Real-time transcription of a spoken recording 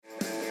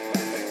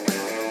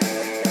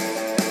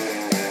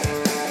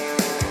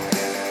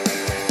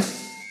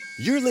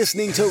You're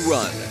listening to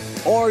Run,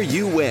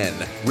 R-U-N,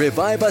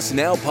 Revive Us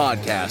Now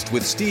podcast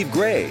with Steve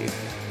Gray.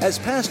 As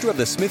pastor of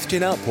the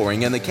Smithton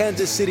Outpouring and the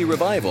Kansas City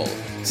Revival,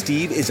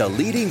 Steve is a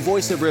leading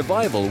voice of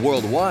revival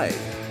worldwide.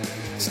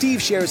 Steve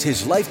shares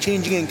his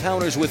life-changing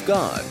encounters with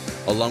God,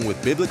 along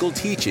with biblical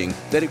teaching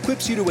that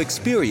equips you to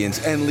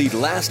experience and lead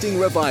lasting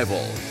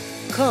revival.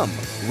 Come,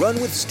 run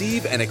with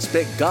Steve and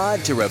expect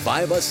God to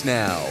revive us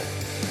now.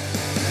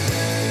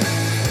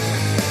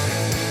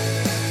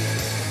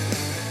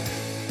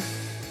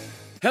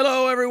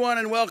 Hello, everyone,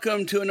 and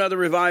welcome to another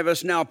Revive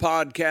Us Now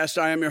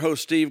podcast. I am your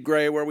host, Steve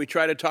Gray, where we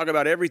try to talk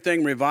about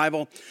everything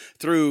revival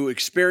through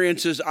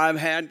experiences I've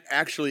had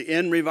actually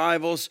in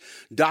revivals,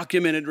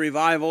 documented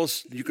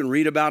revivals. You can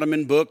read about them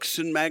in books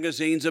and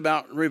magazines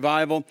about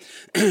revival,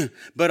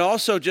 but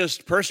also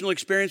just personal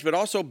experience, but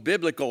also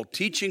biblical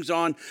teachings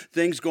on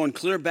things going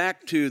clear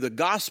back to the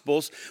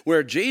Gospels,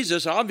 where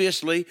Jesus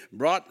obviously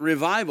brought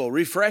revival,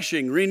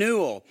 refreshing,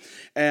 renewal.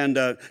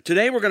 And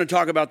today we're going to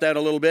talk about that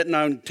a little bit, and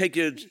I'll take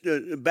you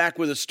back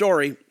with a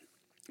story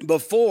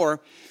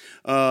before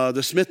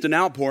the Smithton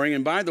Outpouring.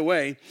 And by the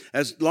way,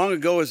 as long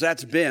ago as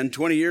that's been,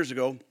 20 years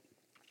ago,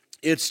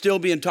 it's still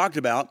being talked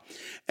about.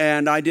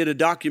 And I did a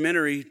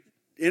documentary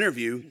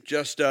interview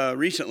just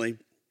recently,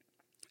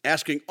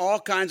 asking all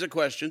kinds of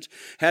questions,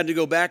 had to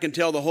go back and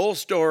tell the whole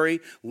story,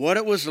 what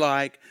it was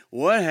like,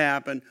 what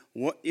happened,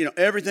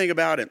 everything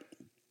about it.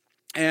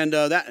 And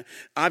that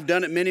I've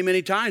done it many,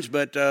 many times,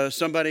 but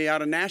somebody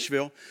out of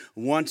Nashville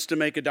wants to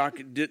making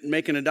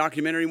a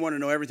documentary, want to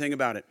know everything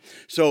about it.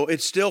 So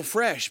it's still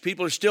fresh.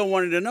 People are still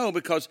wanting to know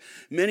because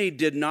many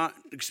did not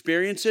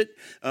experience it.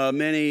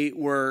 Many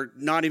were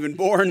not even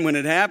born when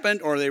it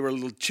happened, or they were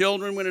little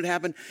children when it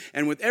happened.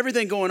 And with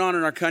everything going on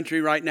in our country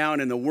right now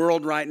and in the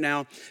world right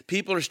now,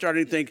 people are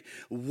starting to think,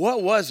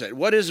 what was it?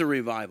 What is a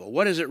revival?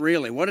 What is it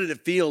really? What did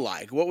it feel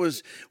like? What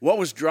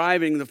was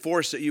driving the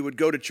force that you would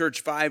go to church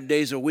 5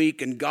 days a week?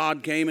 And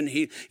God came and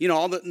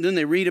then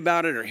they read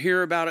about it or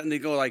hear about it and they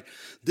go like,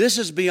 this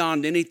is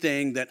beyond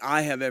anything that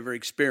I have ever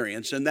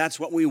experienced. And that's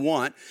what we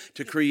want,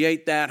 to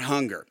create that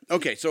hunger.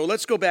 Okay, so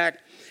let's go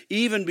back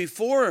even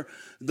before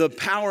the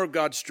power of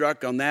God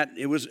struck on that.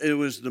 It was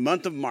the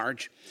month of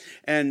March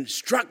and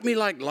struck me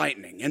like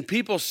lightning. And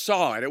people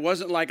saw it. It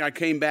wasn't like I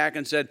came back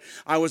and said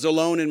I was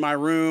alone in my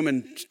room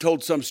and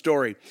told some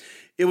story.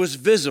 It was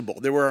visible.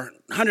 There were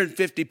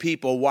 150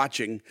 people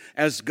watching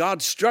as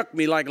God struck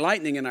me like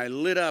lightning, and I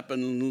lit up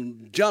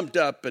and jumped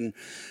up. And,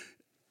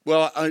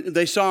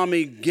 they saw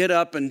me get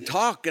up and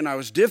talk, and I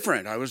was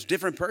different. I was a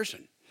different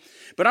person.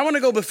 But I want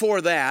to go before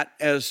that,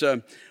 as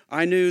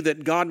I knew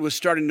that God was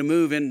starting to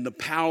move in the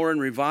power and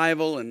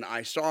revival, and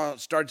I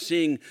started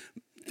seeing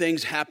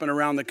things happen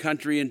around the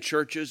country in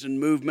churches and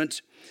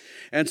movements.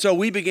 And so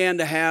we began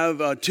to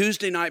have a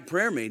Tuesday night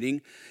prayer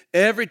meeting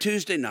every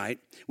Tuesday night.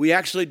 We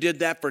actually did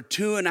that for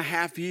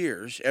 2.5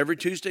 years. Every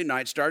Tuesday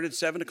night, started at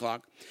 7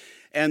 o'clock.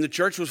 And the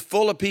church was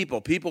full of people.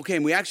 People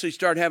came. We actually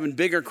started having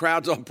bigger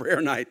crowds on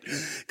prayer night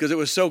because it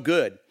was so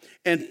good.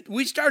 And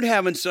we started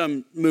having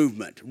some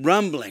movement,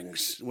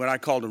 rumblings, what I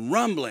called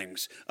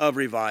rumblings of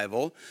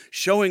revival,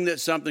 showing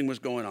that something was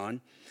going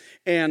on.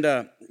 And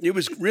it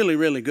was really,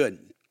 really good.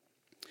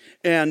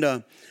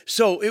 And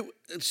so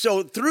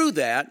through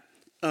that,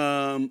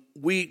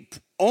 we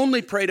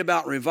only prayed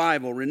about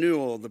revival,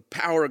 renewal, the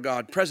power of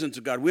God, presence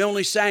of God. We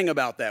only sang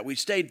about that. We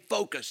stayed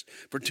focused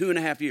for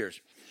 2.5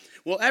 years.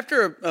 Well,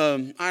 after,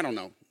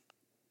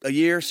 a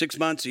year, 6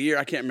 months, a year,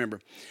 I can't remember.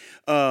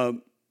 By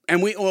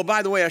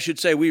the way, I should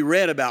say we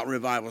read about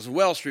revivals,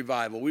 Welsh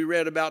revival. We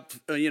read about,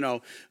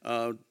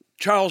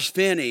 Charles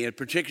Finney, and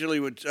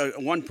particularly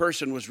one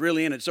person was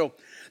really in it. So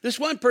this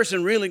one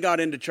person really got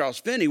into Charles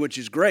Finney, which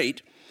is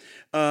great.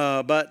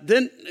 But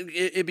then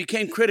it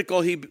became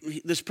critical.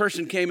 This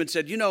person came and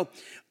said,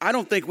 I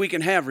don't think we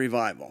can have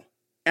revival.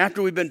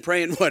 After we've been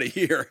praying, a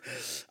year?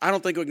 I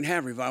don't think we can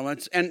have revival.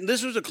 And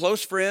this was a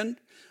close friend.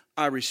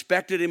 I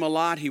respected him a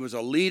lot. He was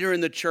a leader in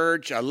the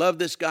church. I loved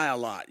this guy a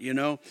lot,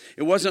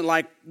 It wasn't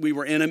like we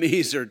were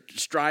enemies or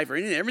strife or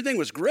anything. Everything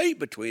was great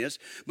between us.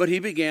 But he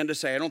began to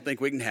say, I don't think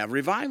we can have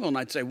revival. And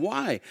I'd say,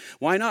 why?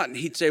 Why not? And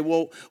he'd say,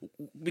 well,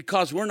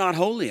 because we're not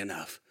holy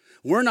enough.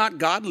 We're not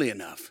godly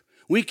enough.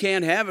 We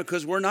can't have it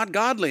because we're not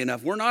godly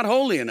enough. We're not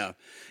holy enough.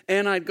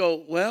 And I'd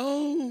go,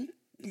 well,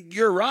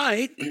 you're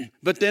right.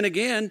 But then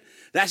again,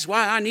 that's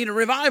why I need a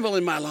revival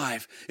in my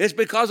life. It's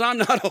because I'm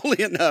not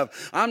holy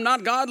enough. I'm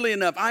not godly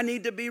enough. I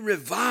need to be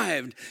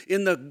revived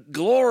in the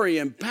glory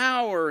and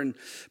power and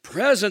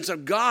presence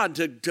of God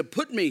to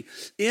put me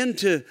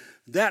into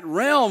that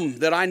realm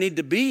that I need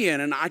to be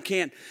in. And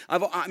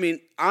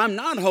I'm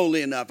not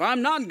holy enough.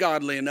 I'm not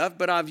godly enough,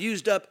 but I've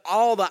used up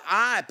all the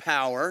I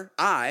power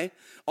I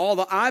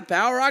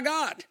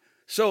got.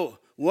 So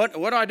what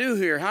do I do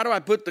here? How do I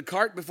put the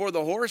cart before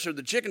the horse, or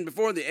the chicken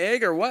before the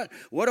egg, or what?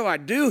 What do I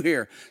do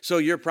here? So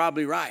you're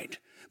probably right.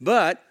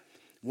 But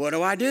what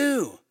do I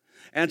do?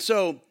 And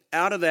so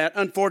out of that,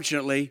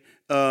 unfortunately,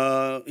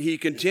 he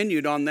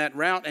continued on that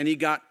route, and he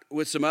got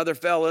with some other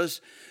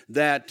fellas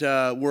that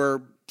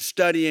were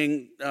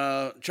studying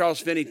Charles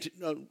Finney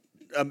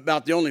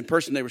about the only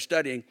person they were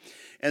studying,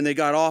 and they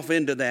got off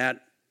into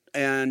that.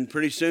 And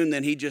pretty soon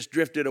then he just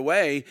drifted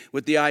away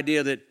with the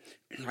idea that,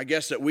 I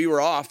guess, that we were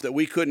off, that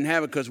we couldn't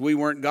have it because we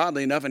weren't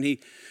godly enough. And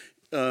he,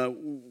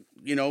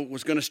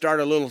 was going to start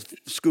a little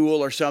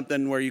school or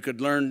something where you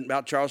could learn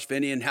about Charles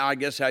Finney and how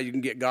you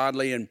can get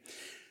godly.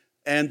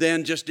 And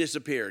then just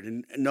disappeared.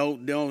 And no,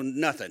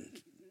 nothing.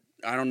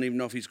 I don't even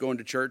know if he's going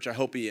to church. I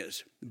hope he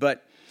is.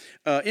 But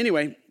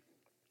anyway,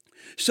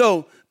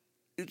 so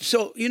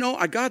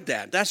I got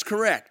that. That's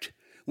correct.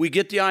 We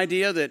get the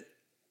idea that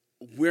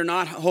we're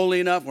not holy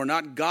enough, we're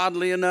not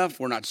godly enough,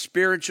 we're not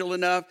spiritual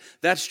enough.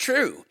 That's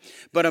true.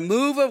 But a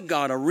move of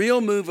God, a real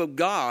move of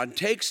God,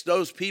 takes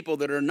those people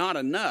that are not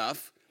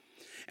enough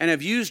and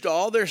have used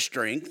all their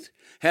strength,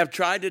 have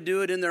tried to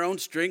do it in their own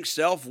strength,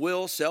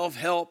 self-will,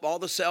 self-help, all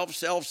the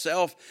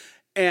self,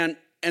 and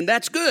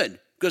that's good,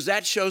 because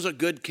that shows a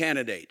good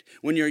candidate.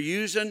 When you're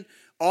using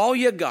all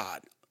you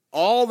got,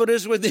 all that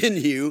is within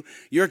you,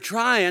 you're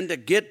trying to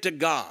get to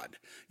God.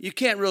 You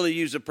can't really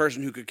use a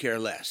person who could care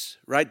less,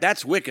 right?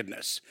 That's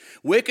wickedness.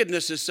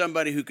 Wickedness is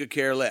somebody who could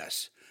care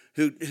less,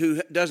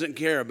 who doesn't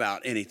care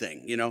about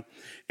anything,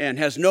 and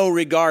has no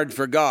regard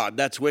for God.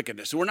 That's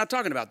wickedness. So we're not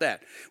talking about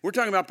that. We're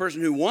talking about a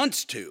person who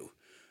wants to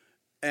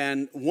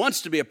and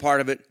wants to be a part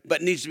of it,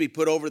 but needs to be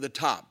put over the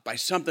top by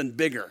something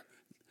bigger,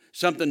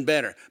 something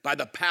better, by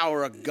the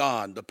power of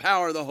God, the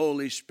power of the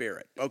Holy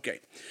Spirit. Okay,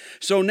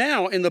 so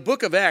now in the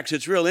book of Acts,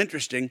 it's real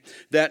interesting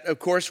that, of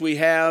course, we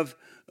have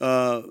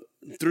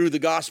through the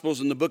Gospels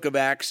in the book of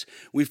Acts.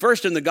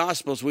 In the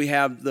Gospels, we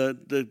have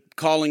the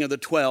calling of the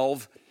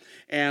 12.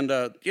 And,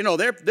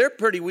 they're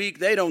pretty weak.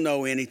 They don't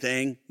know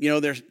anything.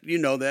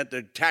 That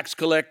they're tax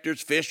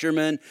collectors,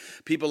 fishermen,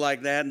 people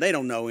like that, and they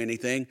don't know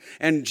anything.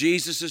 And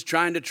Jesus is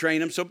trying to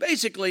train them. So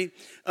basically,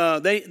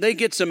 they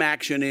get some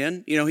action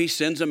in. He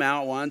sends them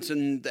out once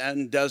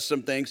and does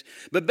some things.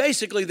 But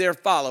basically, they're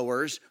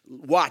followers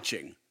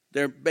watching.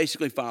 They're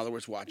basically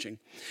followers watching.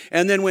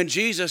 And then when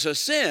Jesus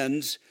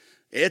ascends,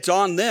 it's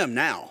on them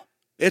now.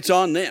 It's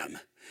on them.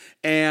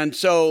 And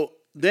so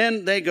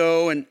then they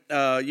go, and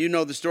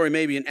the story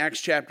maybe in Acts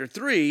chapter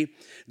 3,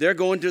 they're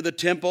going to the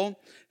temple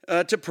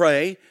to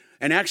pray.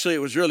 And actually,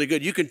 it was really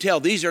good. You can tell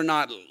these are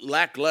not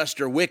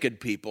lackluster, wicked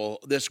people,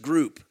 this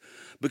group,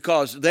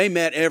 because they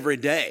met every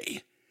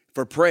day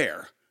for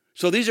prayer.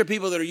 So these are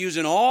people that are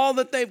using all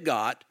that they've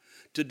got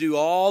to do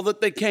all that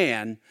they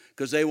can,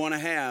 because they want to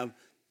have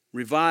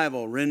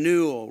revival,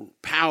 renewal,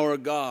 power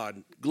of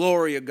God,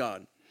 glory of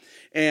God.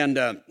 And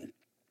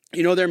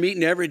they're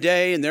meeting every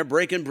day, and they're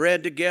breaking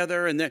bread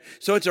together,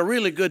 so it's a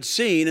really good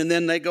scene. And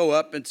then they go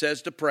up, and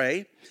says to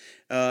pray,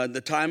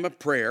 the time of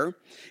prayer.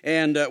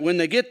 And when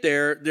they get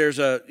there, there's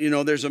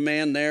a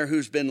man there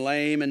who's been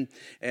lame,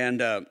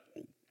 and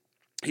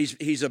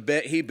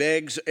he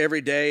begs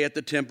every day at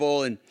the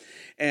temple, and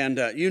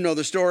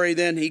the story.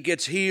 Then he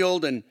gets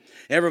healed, and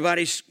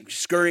everybody's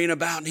scurrying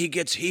about, and he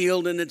gets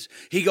healed, and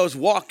he goes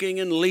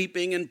walking and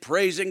leaping and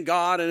praising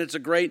God, and it's a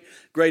great,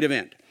 great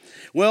event.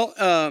 Well,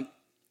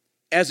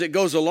 as it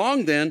goes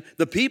along, then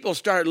the people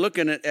start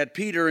looking at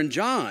Peter and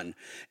John,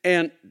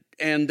 and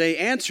they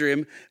answer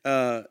him,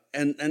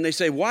 and they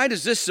say, "Why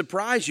does this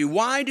surprise you?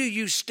 Why do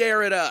you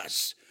stare at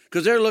us?"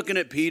 Because they're looking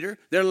at Peter,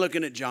 they're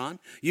looking at John.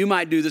 You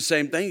might do the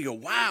same thing. You go,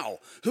 "Wow,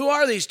 who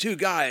are these two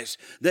guys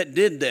that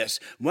did this?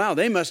 Wow,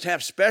 they must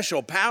have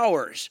special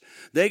powers.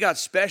 They got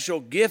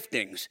special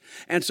giftings."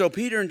 And so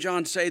Peter and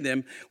John say to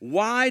them,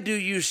 "Why do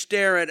you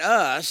stare at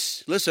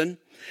us?" Listen,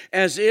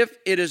 "as if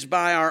it is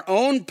by our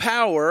own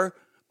power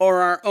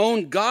or our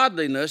own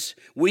godliness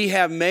we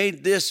have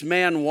made this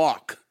man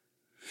walk."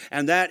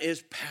 And that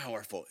is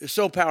powerful. It's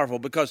so powerful,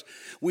 because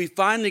we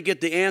finally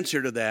get the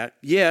answer to that.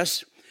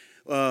 Yes,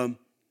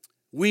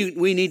 we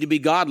need to be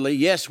godly.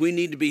 Yes, we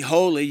need to be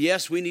holy.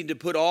 Yes, we need to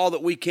put all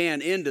that we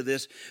can into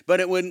this.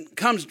 But when it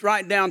comes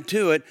right down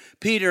to it,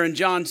 Peter and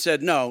John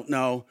said,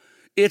 no,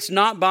 it's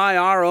not by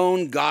our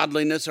own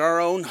godliness,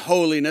 our own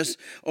holiness,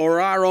 or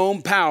our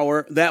own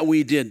power that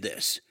we did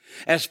this.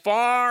 As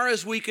far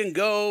as we can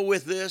go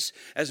with this,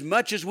 as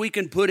much as we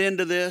can put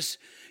into this,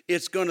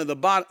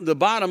 the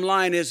bottom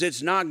line is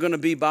it's not going to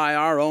be by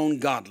our own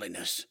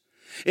godliness.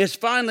 It's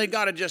finally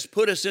got to just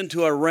put us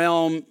into a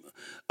realm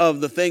of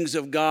the things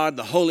of God,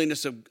 the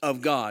holiness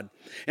of God.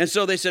 And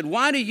so they said,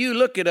 "Why do you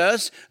look at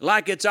us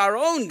like it's our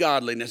own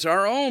godliness,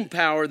 our own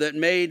power that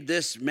made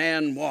this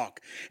man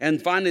walk?"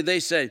 And finally they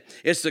say,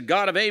 "It's the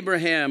God of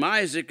Abraham,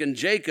 Isaac, and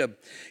Jacob,"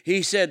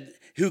 he said,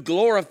 "who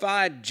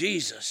glorified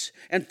Jesus."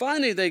 And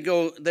finally they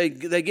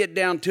get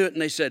down to it,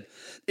 and they said,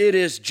 "It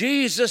is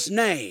Jesus'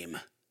 name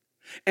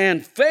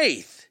and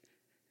faith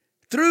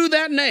through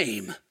that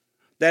name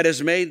that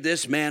has made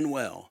this man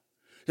well."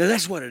 Now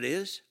that's what it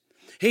is.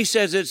 He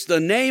says it's the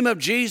name of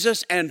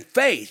Jesus and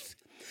faith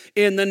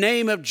in the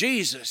name of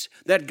Jesus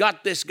that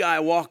got this guy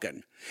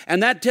walking.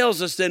 And that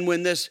tells us then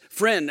when this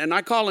friend, and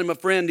I call him a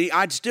friend,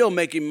 I'd still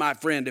make him my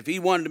friend. If he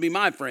wanted to be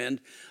my friend,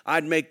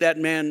 I'd make that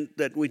man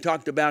that we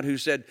talked about who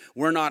said,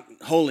 we're not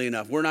holy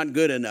enough, we're not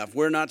good enough,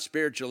 we're not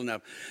spiritual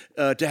enough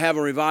to have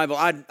a revival.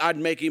 I'd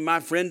make him my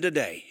friend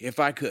today if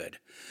I could.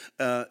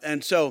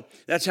 And so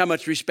that's how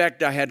much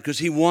respect I had, because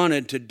he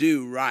wanted to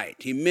do right.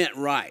 He meant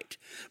right.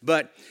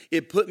 But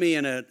it put me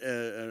in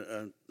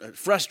a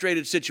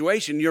frustrated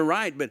situation. You're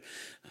right, but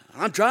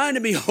I'm trying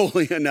to be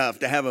holy enough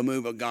to have a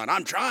move of God.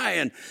 I'm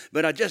trying,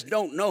 but I just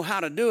don't know how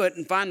to do it.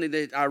 And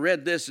finally, I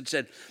read this and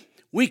said,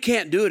 we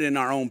can't do it in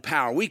our own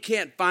power. We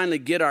can't finally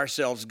get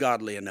ourselves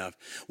godly enough.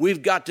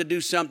 We've got to do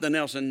something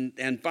else.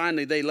 And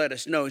finally, they let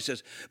us know. He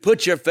says,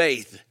 put your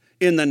faith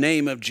in the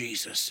name of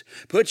Jesus.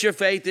 Put your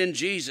faith in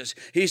Jesus.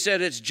 He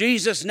said it's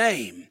Jesus'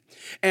 name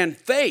and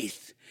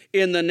faith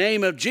in the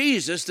name of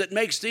Jesus that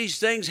makes these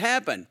things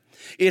happen.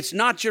 It's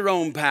not your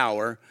own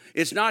power.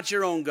 It's not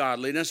your own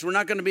godliness. We're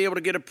not going to be able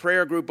to get a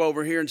prayer group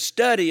over here and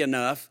study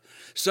enough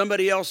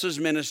somebody else's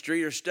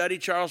ministry or study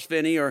Charles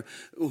Finney or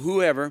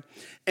whoever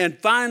and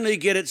finally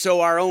get it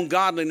so our own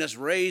godliness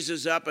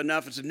raises up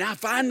enough and says, now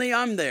finally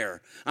I'm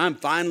there. I'm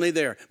finally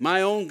there.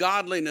 My own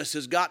godliness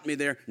has got me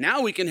there.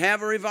 Now we can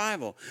have a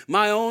revival.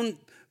 My own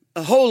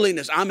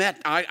holiness. I made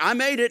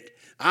it.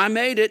 I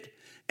made it.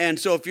 And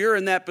so if you're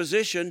in that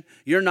position,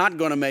 you're not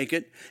going to make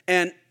it.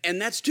 And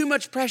that's too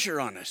much pressure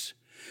on us.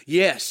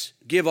 Yes,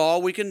 give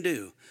all we can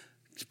do.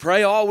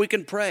 Pray all we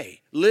can pray.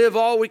 Live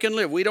all we can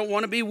live. We don't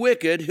want to be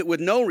wicked with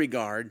no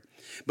regard.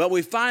 But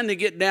we finally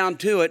get down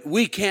to it.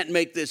 We can't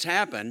make this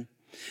happen.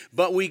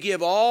 But we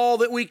give all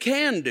that we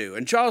can do.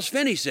 And Charles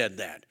Finney said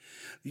that.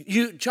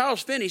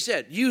 Charles Finney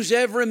said, use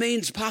every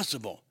means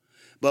possible.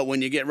 But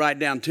when you get right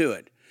down to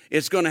it,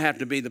 it's going to have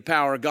to be the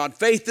power of God.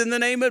 Faith in the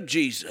name of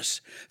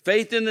Jesus.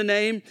 Faith in the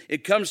name,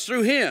 it comes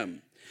through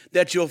him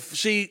that you'll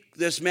see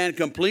this man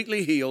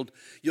completely healed.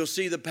 You'll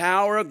see the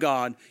power of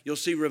God. You'll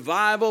see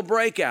revival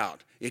break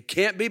out. It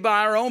can't be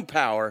by our own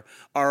power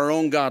or our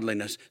own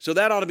godliness. So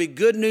that ought to be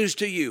good news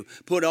to you.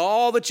 Put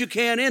all that you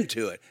can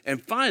into it.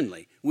 And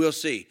finally, we'll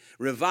see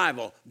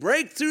revival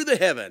break through the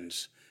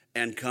heavens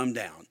and come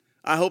down.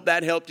 I hope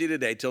that helped you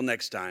today. Till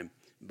next time,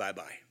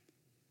 bye-bye.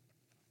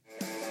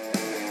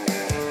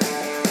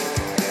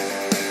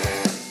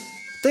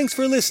 Thanks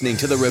for listening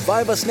to the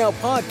Revive Us Now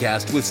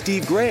podcast with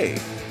Steve Gray.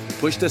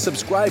 Push the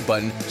subscribe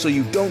button so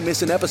you don't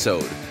miss an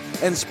episode.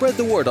 And spread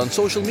the word on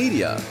social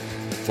media.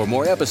 For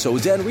more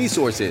episodes and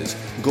resources,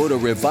 go to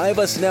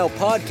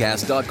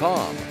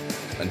reviveusnowpodcast.com.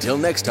 Until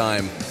next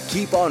time,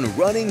 keep on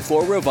running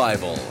for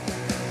revival.